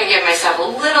 I'm going to give myself a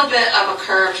little bit of a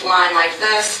curved line like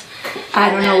this. I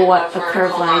don't know what a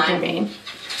curved line can mean.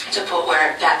 To put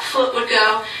where that foot would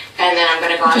go, and then I'm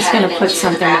going to go ahead and put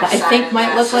something that I think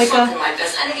might look like something like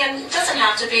this. And again, it doesn't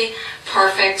have to be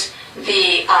perfect.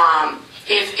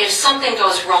 If something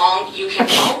goes wrong, you can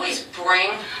always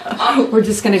bring up. We're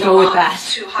just going to go with that.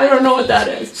 I don't know what that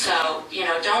is. So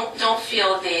don't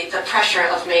feel the pressure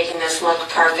of making this look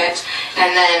perfect.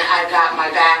 And then I've got my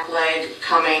back leg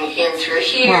coming in through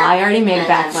here. Well, I already made a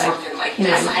back leg. Something like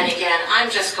this. And again, I'm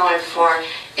just going for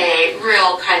a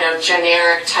real kind of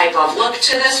generic type of look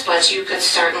to this, but you could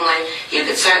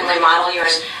certainly model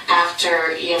yours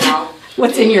after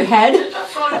what's in your head. A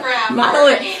photograph. Model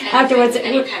it afterwards.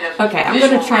 Any kind of okay, I'm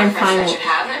going to try and find it.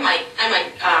 I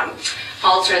might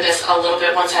alter this a little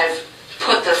bit once I've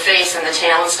put the face and the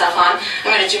tail and stuff on.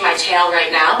 I'm going to do my tail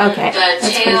right now. Okay. The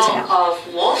tail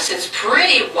of wolves is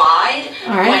pretty wide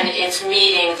when it's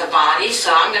meeting the body,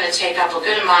 so I'm going to take up a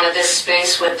good amount of this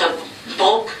space with the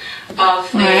bulk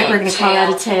of the we're going to call that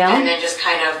a tail. And then just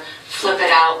kind of flip it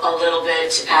out a little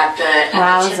bit at the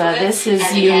Wowza, this is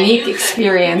a unique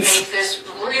experience. Make this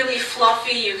really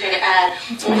fluffy. You could add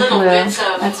little bits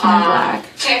of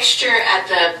texture at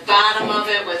the bottom of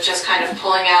it with just kind of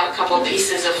pulling out a couple of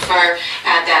pieces of fur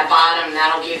at that bottom.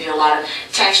 That'll give you a lot of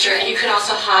texture. And you could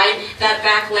also hide that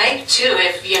back leg too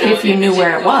if you knew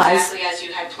where it was. Exactly as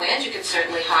you had planned. You could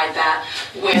certainly hide that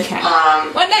with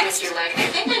what next? with your leg. I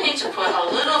think I need to put a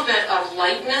little bit of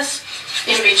lightness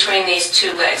in between these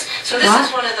two legs. So this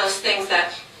is one of those things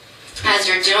that, as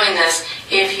you're doing this,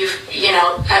 if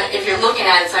you're looking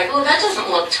at it, it's like, well, that doesn't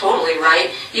look totally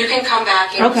right. You can come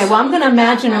back in. Okay, well, I'm going to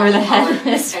imagine where the head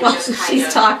is while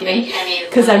she's talking,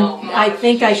 because I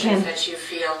think I can. That you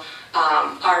feel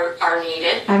are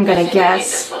needed. I'm going to guess. I need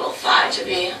this little thigh to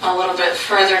be a little bit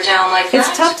further down like that.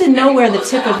 It's tough to know where the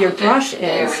tip of your brush is.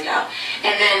 There we go.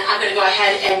 And then I'm going to go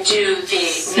ahead and do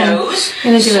the nose.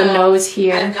 I'm going to do a nose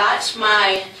here. I've got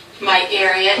my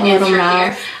area in through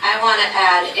here. I want to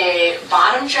add a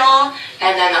bottom jaw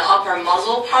and then the upper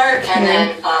muzzle part and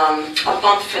then a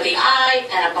bump for the eye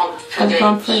and a bump for the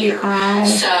ear.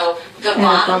 So the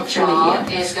bottom jaw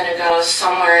is going to go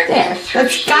somewhere in through here.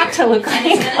 That's got to look like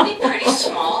and it's going to be pretty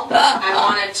small. I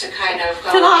want it to kind of go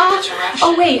in the direction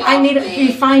Oh wait, I need to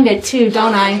refine it too,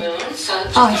 don't I? So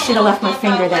I should have left my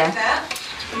finger there.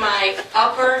 My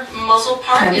upper muzzle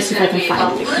part is going to be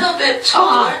a little bit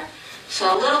taller. So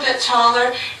a little bit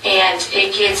taller, and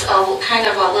it gets a kind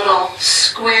of a little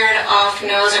squared off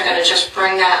nose. I'm going to just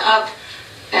bring that up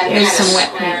and kind of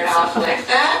square it off like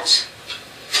that.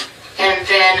 And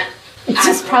then it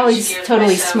just probably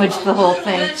totally smudged the whole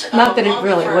thing. Not that it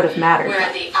really would have mattered.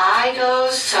 Where the eye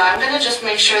goes, so I'm going to just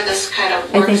make sure this kind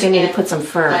of works. I think I need to put some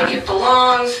fur like it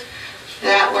belongs.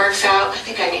 That works out. I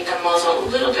think I need the muzzle a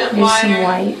little bit wider. Some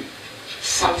white.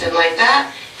 Something like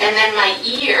that. And then my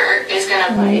ear is going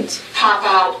to pop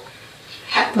out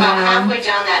about halfway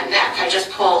down that neck. I just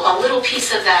pull a little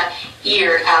piece of that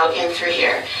ear out in through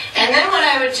here. And then what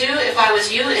I would do if I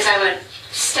was you is I would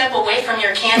step away from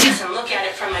your canvas and look at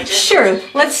it from a distance. Sure,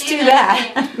 let's do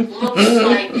that. Looks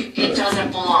like it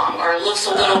doesn't belong, or it looks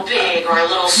a little big or a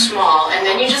little small. And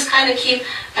then you just kind of keep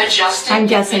adjusting. I'm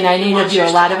guessing I need to do a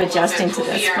lot of adjusting to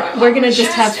this. But we're going to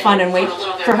just have fun and wait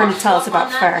for her to tell us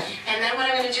about fur. And then what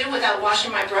I'm going to do without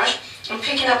washing my brush, I'm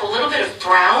picking up a little bit of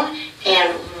brown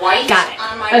and white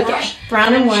on my brush.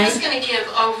 Brown and white. I'm just going to give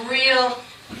a real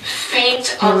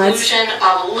faint illusion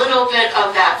of a little bit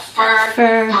of that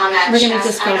fur on that chest. We're going to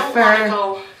just go I don't want to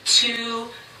go too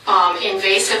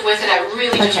invasive with it. I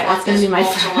really just want this bowl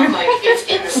to look like it's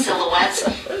in the silhouettes.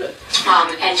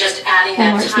 And just adding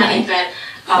that tiny bit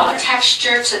of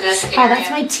texture to this area. Oh, that's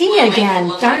my tea again.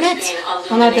 Darn it.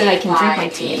 Well, not that I can drink my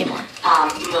tea anymore.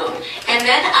 Moon. And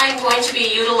then I'm going to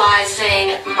be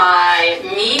utilizing my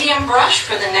medium brush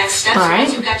for the next step. So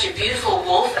once you've got your beautiful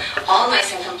wolf all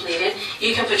nice and completed,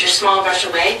 you can put your small brush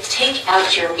away, take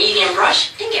out your medium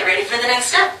brush, and get ready for the next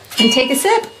step. And take a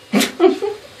sip.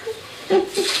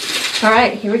 All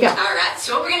right, here we go. All right,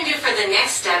 so what we're going to do for the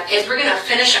next step is we're going to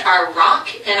finish our rock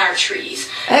and our trees.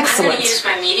 Excellent. I'm going to use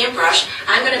my medium brush.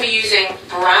 I'm going to be using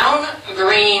brown,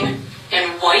 green,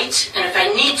 and white, and if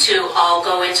I need to, I'll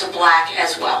go into black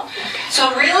as well.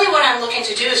 So really what I'm looking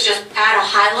to do is just add a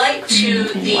highlight to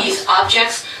these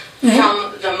objects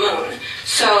from the moon.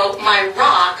 So my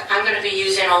rock, I'm going to be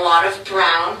using a lot of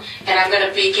brown, and I'm going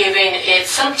to be giving it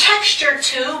some texture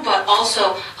too, but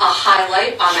also a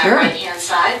highlight on that right-hand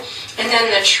side. And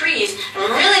then the trees, I'm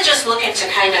really just looking to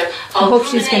kind of I hope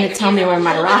she's going to tell me where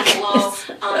my rock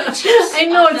is. I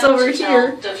know it's over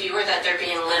here. The viewer that they're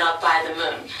being lit up by the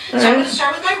moon. So I'm going to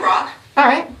start with my rock. All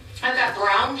right. I've got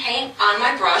brown paint on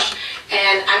my brush,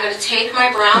 and I'm going to take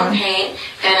my brown paint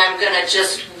and I'm going to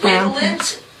just wiggle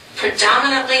it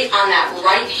predominantly on that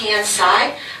right-hand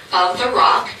side of the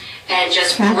rock and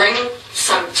just bring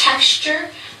some texture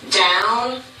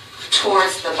down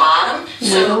towards the bottom.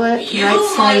 Wiggle it, you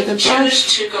right side of the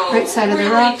choose to go right side of the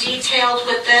really rock. detailed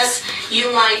with this.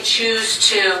 You might choose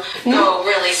to go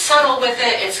really subtle with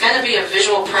it. It's going to be a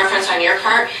visual preference on your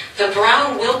part. The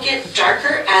brown will get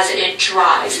darker as it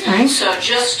dries. So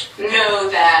just know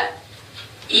that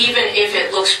even if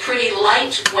it looks pretty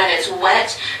light when it's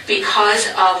wet, because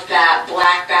of that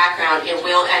black background, it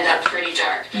will end up pretty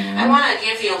dark. I want to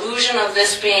give the illusion of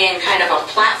this being kind of a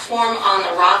platform on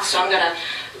the rock, so I'm going to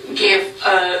give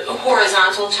a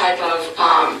horizontal type of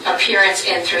appearance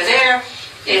in through there.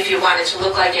 If you want it to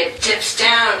look like it dips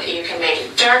down, you can make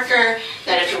it darker.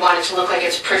 Then if you want it to look like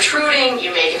it's protruding,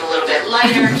 you make it a little bit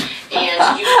lighter.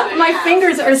 And you could my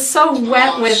fingers are so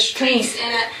wet with paint.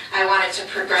 In it. I want it to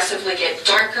progressively get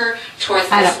darker towards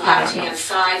this left-hand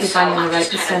side. If I'm in the right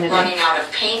vicinity. Running out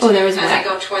of paint as I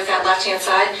go towards that left-hand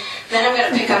side. Then I'm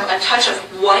going to pick up a touch of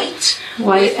white.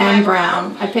 White and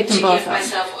brown. I picked them both up. To give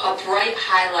myself a bright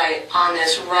highlight on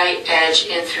this right edge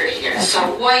in through here. Okay. So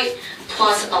white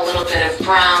plus a little bit of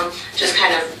brown, just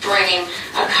kind of bringing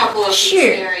a couple of these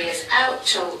areas out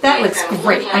to that looks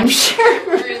great, I'm sure.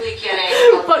 Really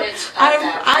getting a bit of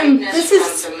that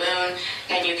brightness from the moon,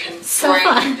 and you can bring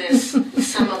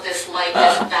some of this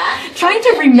lightness back. Trying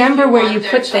to remember where you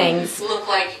put things. Look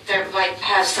like they might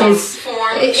have some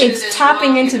form. It's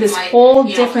tapping into this whole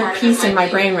different piece in my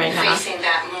brain right now. Facing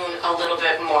that moon a little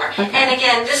bit more. And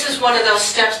again, this is one of those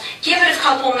steps. Give it a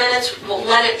couple minutes. We'll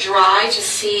let it dry to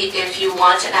see if you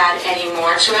want to add any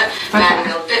more to it. Add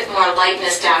a bit more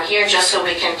lightness down here just so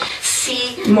we can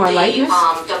see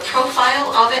the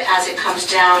profile of it as it comes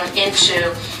down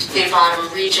into the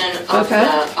bottom region of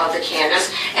the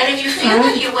canvas. And if you feel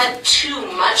like you went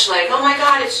too much, like, oh my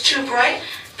God, it's too bright,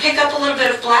 pick up a little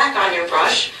bit of black on your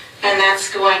brush, and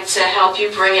that's going to help you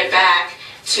bring it back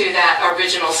to that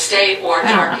original state or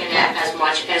darken it as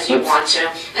much as you want to.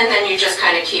 And then you just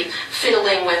kind of keep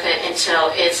fiddling with it until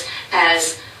it's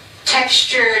as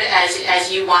textured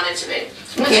as you want it to be.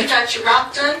 Once you've got your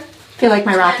rock done, I feel like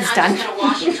my rock is done. I'm just going to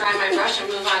wash and dry my brush and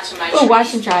move on to my trees.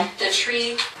 Wash and dry. The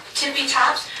tree tippy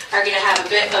tops are going to have a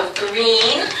bit of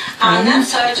green on them,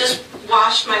 so I just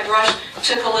washed my brush,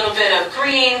 took a little bit of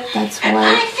green, and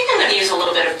I think I'm going to use a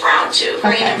little bit of brown too.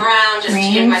 Green and brown, just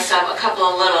to give myself a couple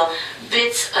of little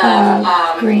bits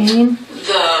of green,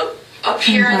 the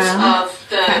appearance of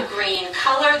the green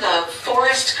color, the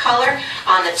forest color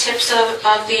on the tips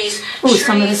of these trees.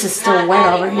 Some of this is still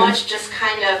wet over here. Much, just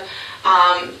kind of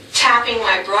tapping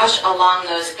my brush along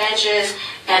those edges,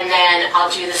 and then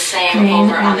I'll do the same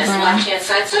over on this left-hand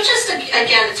side. So just,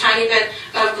 again, a tiny bit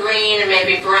of green and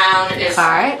maybe brown is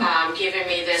giving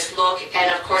me this look,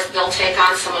 and of course they'll take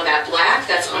on some of that black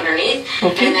that's underneath.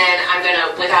 And then I'm going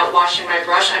to, without washing my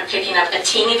brush, I'm picking up a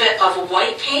teeny bit of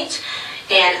white paint,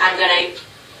 and I'm going to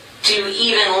do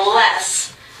even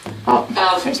less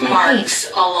of marks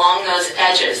along those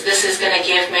edges. This is going to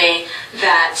give me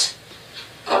that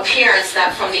appearance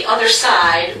that from the other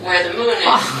side where the moon is,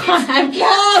 I'm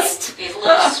lost. These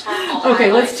little sparkle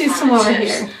let's do some over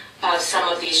here. Some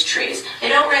of these trees. I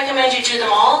don't recommend you do them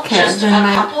all, just a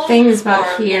couple,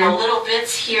 or little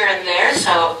bits here and there.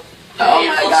 So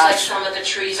it looks like some of the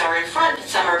trees are in front and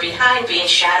some are behind, being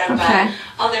shadowed by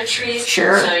other trees.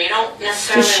 So you don't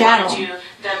necessarily want to do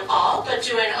them all, but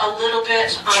doing a little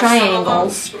bit on some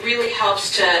of them really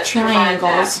helps to provide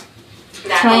that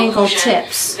triangle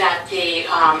tips. That the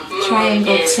moon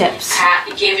is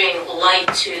giving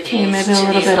light to these, maybe a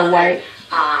little bit of white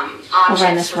objects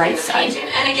on this right side. Painting.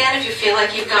 And again, if you feel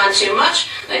like you've gone too much,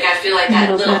 like I feel like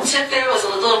that little tip there was a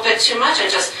little bit too much, I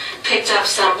just picked up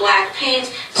some black paint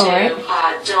to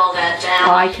dull that down.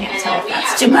 I can't tell if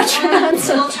that's too much.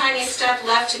 Little tiny step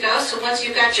left to go. So once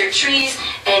you've got your trees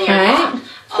and your rock,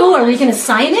 are we going to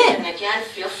sign it? And again,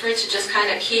 feel free to just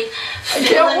kind of keep I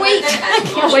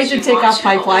can't wait to take off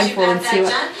my blindfold and see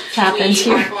what happens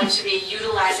here. We are going to be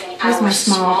utilizing our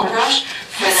small brush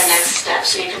for the next step.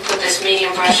 So you can put this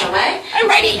medium brush away. I'm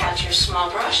ready. Take out your small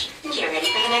brush and get ready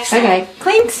for the next step. Okay,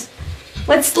 clinks.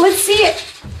 Let's see it.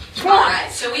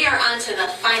 Alright, so we are on to the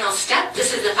final step.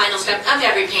 This is the final step of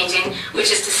every painting,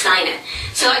 which is to sign it.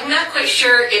 So I'm not quite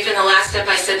sure if in the last step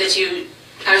I said that you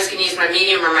I was going to use my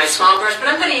medium or my small brush, but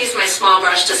I'm going to use my small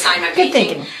brush to sign my painting. Good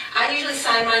thinking. I usually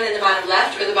sign mine in the bottom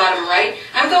left or the bottom right.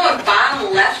 I'm going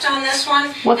bottom left on this one.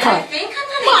 What color? I think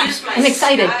I'm going to use my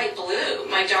sky blue,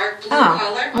 my dark blue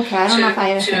color. Okay, I don't know if I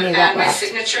have any of that left. To add my left.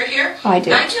 signature here. Oh, I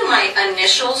do. I do my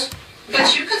initials,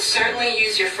 but you could certainly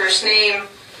use your first name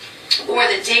or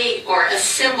the date or a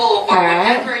symbol or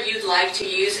whatever you'd like to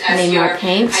use as your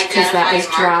paint because that was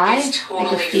dry. Totally I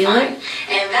could feel fine. it.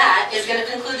 And that is going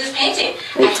to conclude this painting.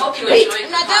 I hope you enjoyed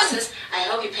the process. I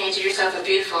hope you painted yourself a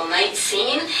beautiful night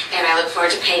scene, and I look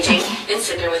forward to painting and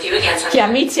sipping with you again sometime.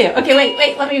 Yeah, me too. Okay,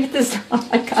 wait, let me put this on.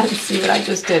 I gotta see what I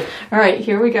just did. All right,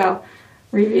 here we go.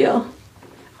 Reveal.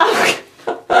 Oh,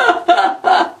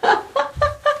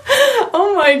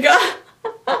 oh my God.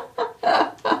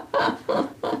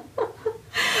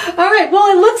 All right,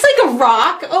 well, it looks like a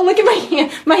rock. Oh, look at my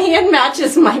hand. My hand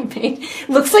matches my paint.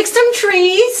 Looks like some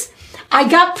trees. I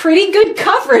got pretty good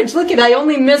coverage. Look at, I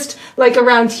only missed like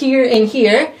around here and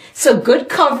here. So good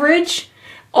coverage.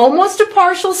 Almost a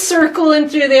partial circle in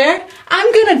through there.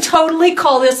 I'm gonna totally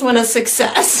call this one a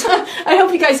success. I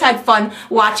hope you guys had fun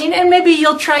watching, and maybe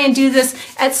you'll try and do this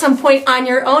at some point on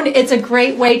your own. It's a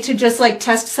great way to just like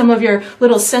test some of your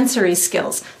little sensory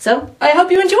skills. So I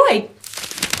hope you enjoyed.